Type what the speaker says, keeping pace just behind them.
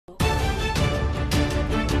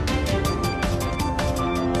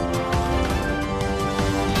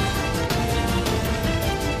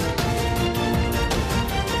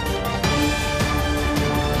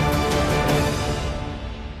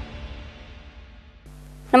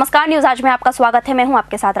नमस्कार, न्यूज आज में आपका स्वागत है। मैं हूं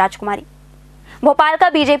आपके साथ राजकुमारी। भोपाल का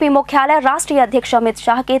बीजेपी मुख्यालय राष्ट्रीय अध्यक्ष अमित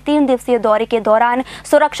शाह के 3 दिवसीय दौरे के दौरान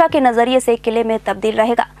सुरक्षा के नजरिए से किले में तब्दील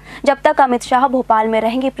रहेगा। जब तक अमित शाह भोपाल में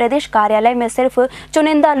रहेंगे, प्रदेश कार्यालय में सिर्फ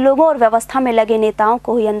चुनिंदा लोगों और व्यवस्था में लगे नेताओं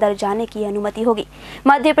को ही अंदर जाने की अनुमति होगी।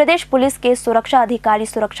 मध्य प्रदेश पुलिस के सुरक्षा अधिकारी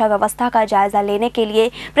सुरक्षा व्यवस्था का जायजा लेने के लिए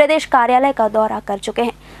प्रदेश कार्यालय का दौरा कर चुके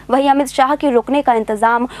हैं। वहीं अमित शाह के रुकने का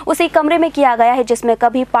इंतजाम उसी कमरे में किया गया है जिसमें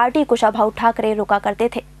कभी पार्टी कुशाभाऊ ठाकरे रुका करते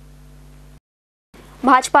थे।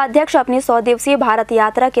 भाजपा अध्यक्ष अपनी 100 दिवसीय भारत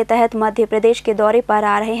यात्रा के तहत मध्य प्रदेश के दौरे पर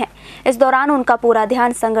आ रहे हैं। इस दौरान उनका पूरा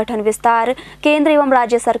ध्यान संगठन विस्तार, केंद्र एवं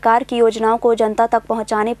राज्य सरकार की योजनाओं को जनता तक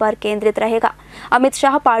पहुंचाने पर केंद्रित रहेगा। अमित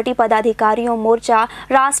शाह पार्टी पदाधिकारियों, मोर्चा,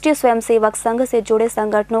 राष्ट्रीय स्वयंसेवक संघ से जुड़े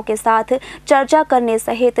संगठनों के साथ चर्चा करने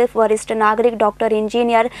सहित वरिष्ठ नागरिक, डॉक्टर,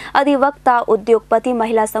 इंजीनियर, अधिवक्ता, उद्योगपति,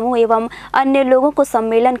 महिला समूह एवं अन्य लोगों को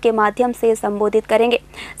सम्मेलन के माध्यम से संबोधित करेंगे।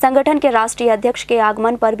 संगठन के राष्ट्रीय अध्यक्ष के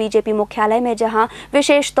आगमन पर बीजेपी मुख्यालय में जहां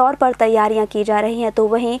विशेष तौर पर तैयारियां की जा रही हैं, तो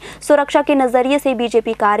वहीं सुरक्षा के नजरिए से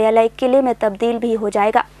बीजेपी कार्यालय किले में तब्दील भी हो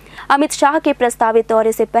जाएगा। अमित शाह के प्रस्तावित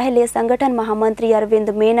दौरे से पहले संगठन महामंत्री अरविंद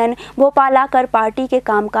मेनन भोपाल आकर पार्टी के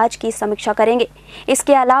कामकाज की समीक्षा करेंगे।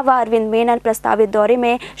 इसके अलावा अरविंद मेनन प्रस्तावित दौरे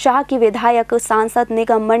में शाह की विधायक, सांसद,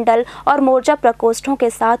 निगम मंडल और मोर्चा प्रकोष्ठों के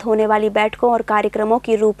साथ होने वाली बैठकों और कार्यक्रमों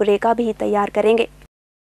की रूपरेखा भी तैयार करेंगे।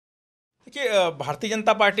 देखिए, भारतीय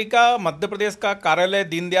जनता पार्टी का मध्य प्रदेश का कार्यालय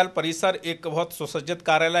दीनदयाल परिसर एक बहुत सुसज्जित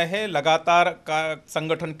कार्यालय है। लगातार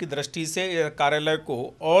संगठन की दृष्टि से कार्यालय को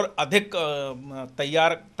और अधिक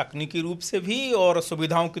तैयार तकनीकी रूप से भी और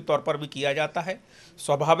सुविधाओं के तौर पर भी किया जाता है।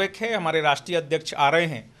 स्वाभाविक है, हमारे राष्ट्रीय अध्यक्ष आ रहे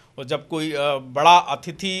हैं और जब कोई बड़ा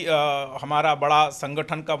अतिथि, हमारा बड़ा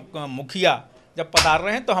संगठन का मुखिया जब पधार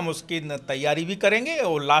रहे हैं तो हम उसकी तैयारी भी करेंगे।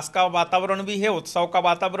 उल्लास का वातावरण भी है, उत्सव का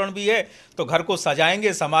वातावरण भी है, तो घर को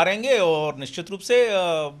सजाएंगे, संवारेंगे और निश्चित रूप से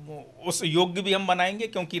उस योग्य भी हम बनाएंगे,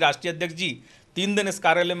 क्योंकि राष्ट्रीय अध्यक्ष जी 3 दिन इस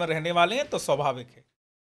कार्यालय में रहने वाले हैं, तो स्वाभाविक है।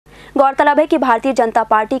 गौरतलब है कि भारतीय जनता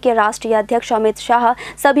पार्टी के राष्ट्रीय अध्यक्ष अमित शाह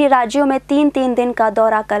सभी राज्यों में 3-3 दिन का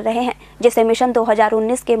दौरा कर रहे हैं, जिसे मिशन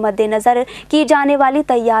 2019 के मद्देनजर की जाने वाली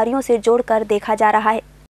तैयारियों से जोड़कर देखा जा रहा है।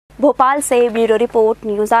 भोपाल से ब्यूरो रिपोर्ट,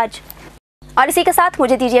 न्यूज आज। और इसी के साथ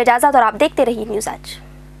मुझे दीजिए इजाजत और आप देखते रहिए न्यूज आज।